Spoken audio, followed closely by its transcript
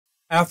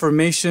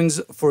Affirmations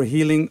for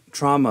healing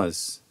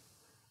traumas.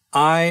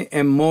 I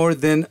am more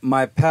than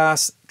my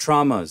past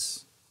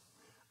traumas.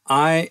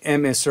 I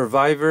am a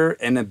survivor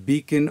and a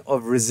beacon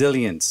of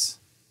resilience.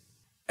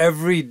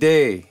 Every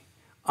day,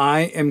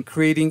 I am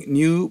creating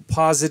new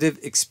positive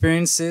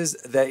experiences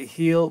that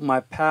heal my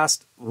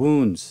past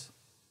wounds.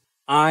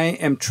 I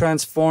am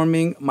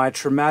transforming my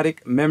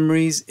traumatic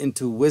memories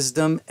into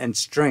wisdom and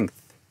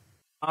strength.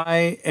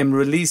 I am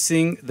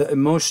releasing the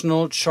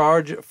emotional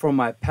charge from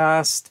my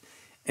past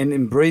and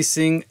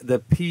embracing the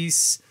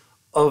peace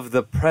of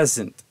the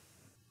present.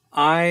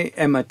 I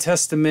am a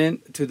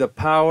testament to the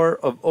power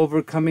of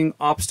overcoming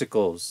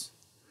obstacles.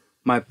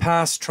 My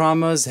past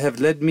traumas have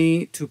led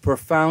me to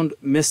profound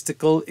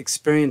mystical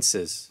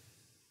experiences.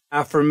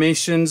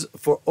 Affirmations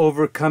for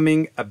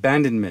overcoming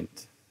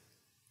abandonment.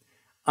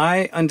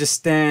 I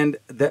understand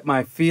that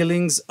my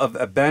feelings of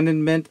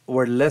abandonment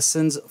were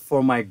lessons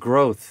for my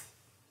growth.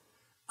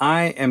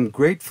 I am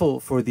grateful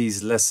for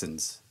these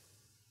lessons.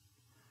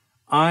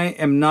 I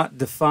am not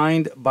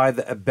defined by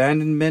the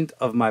abandonment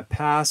of my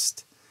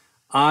past.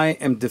 I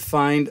am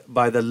defined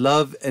by the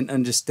love and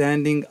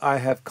understanding I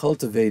have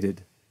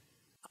cultivated.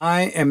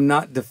 I am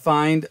not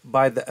defined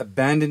by the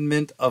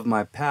abandonment of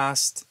my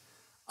past.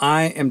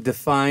 I am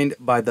defined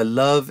by the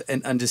love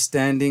and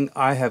understanding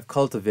I have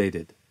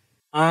cultivated.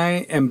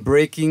 I am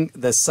breaking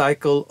the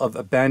cycle of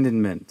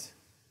abandonment.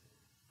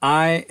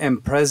 I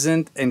am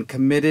present and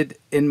committed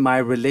in my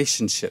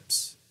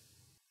relationships.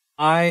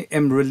 I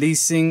am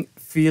releasing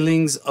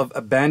feelings of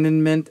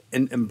abandonment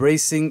and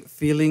embracing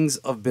feelings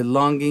of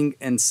belonging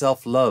and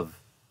self-love.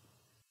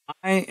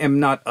 I am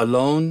not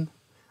alone.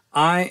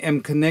 I am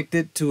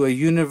connected to a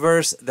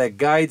universe that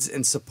guides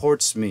and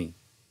supports me.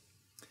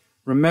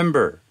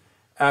 Remember,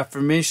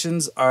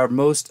 affirmations are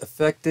most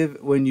effective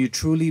when you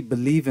truly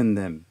believe in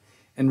them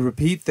and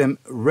repeat them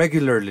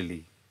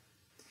regularly.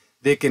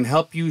 They can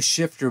help you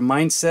shift your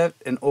mindset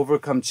and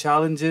overcome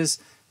challenges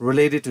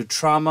related to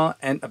trauma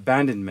and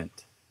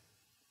abandonment.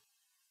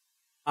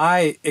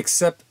 I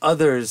accept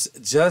others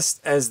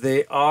just as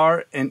they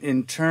are, and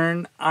in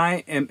turn,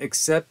 I am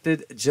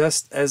accepted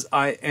just as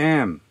I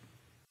am.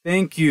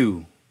 Thank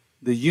you,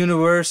 the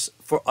universe,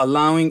 for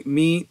allowing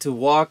me to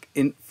walk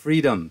in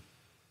freedom.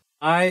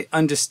 I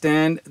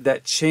understand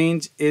that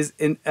change is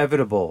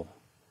inevitable.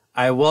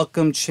 I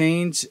welcome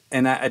change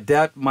and I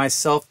adapt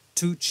myself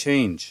to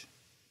change.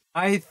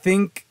 I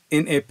think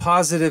in a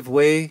positive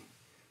way.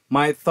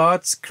 My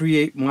thoughts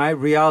create my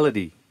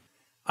reality.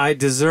 I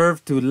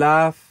deserve to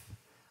laugh.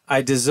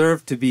 I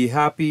deserve to be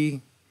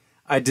happy.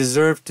 I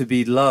deserve to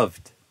be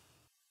loved.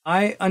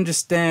 I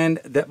understand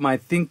that my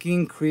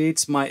thinking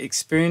creates my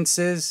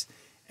experiences,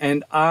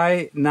 and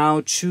I now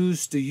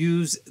choose to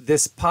use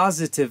this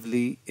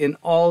positively in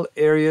all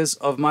areas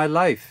of my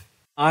life.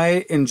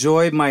 I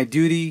enjoy my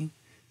duty,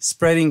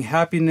 spreading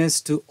happiness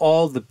to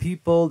all the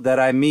people that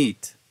I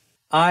meet.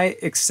 I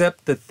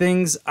accept the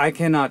things I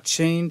cannot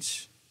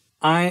change.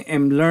 I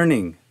am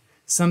learning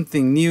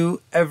something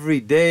new every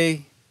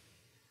day.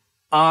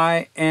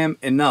 I am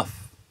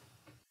enough.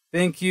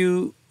 Thank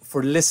you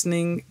for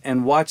listening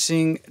and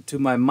watching to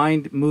my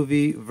Mind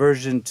Movie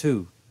version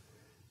 2.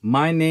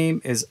 My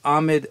name is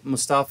Ahmed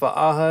Mustafa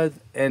Ahad,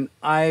 and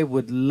I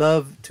would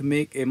love to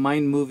make a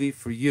mind movie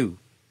for you.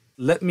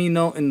 Let me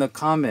know in the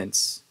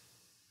comments.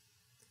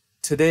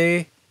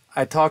 Today,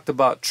 I talked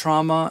about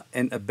trauma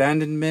and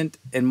abandonment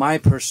and my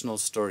personal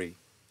story.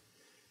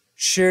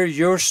 Share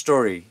your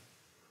story.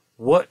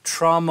 What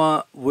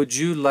trauma would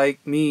you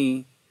like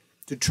me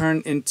to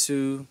turn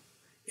into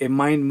a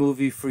mind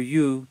movie for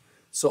you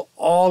so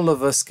all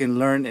of us can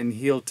learn and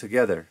heal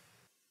together?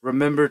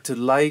 Remember to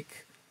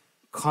like,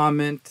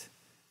 comment,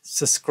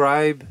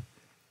 subscribe,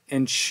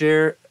 and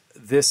share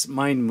this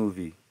mind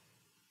movie.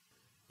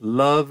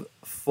 Love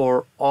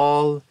for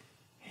all,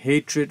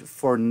 hatred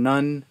for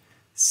none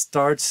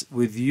starts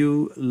with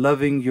you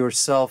loving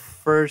yourself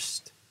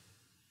first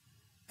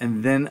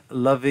and then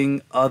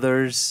loving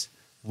others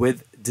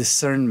with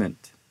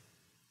discernment.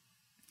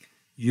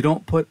 You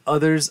don't put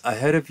others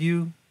ahead of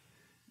you.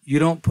 You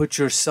don't put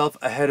yourself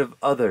ahead of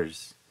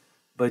others,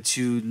 but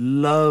you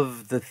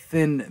love the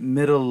thin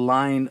middle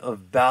line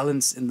of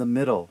balance in the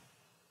middle.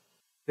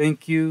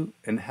 Thank you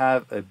and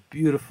have a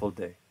beautiful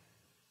day.